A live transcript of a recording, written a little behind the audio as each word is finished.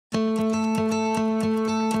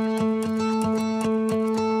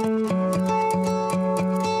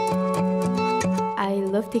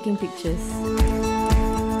taking pictures.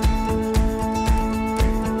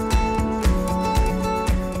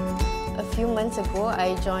 A few months ago,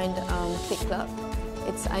 I joined Click Club.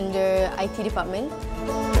 It's under IT department.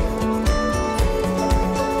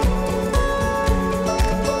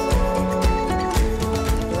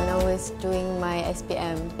 When I was doing my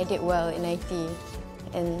SPM, I did well in IT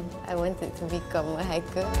and I wanted to become a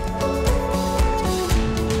hacker.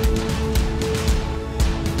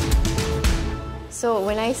 So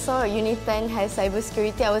when I saw UNITEN has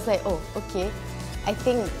cybersecurity, I was like, oh, okay, I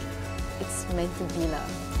think it's meant to be lah.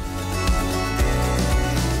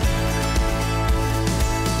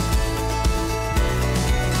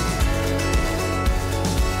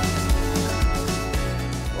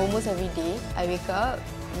 Almost every day, I wake up,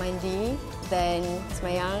 mandi, then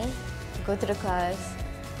semayang, go to the class,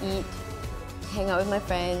 eat, hang out with my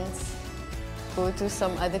friends, go to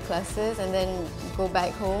some other classes, and then go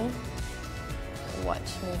back home,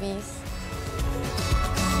 watch movies.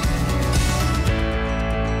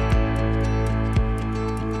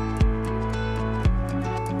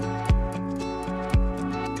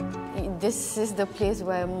 This is the place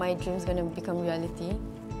where my dream's going to become reality.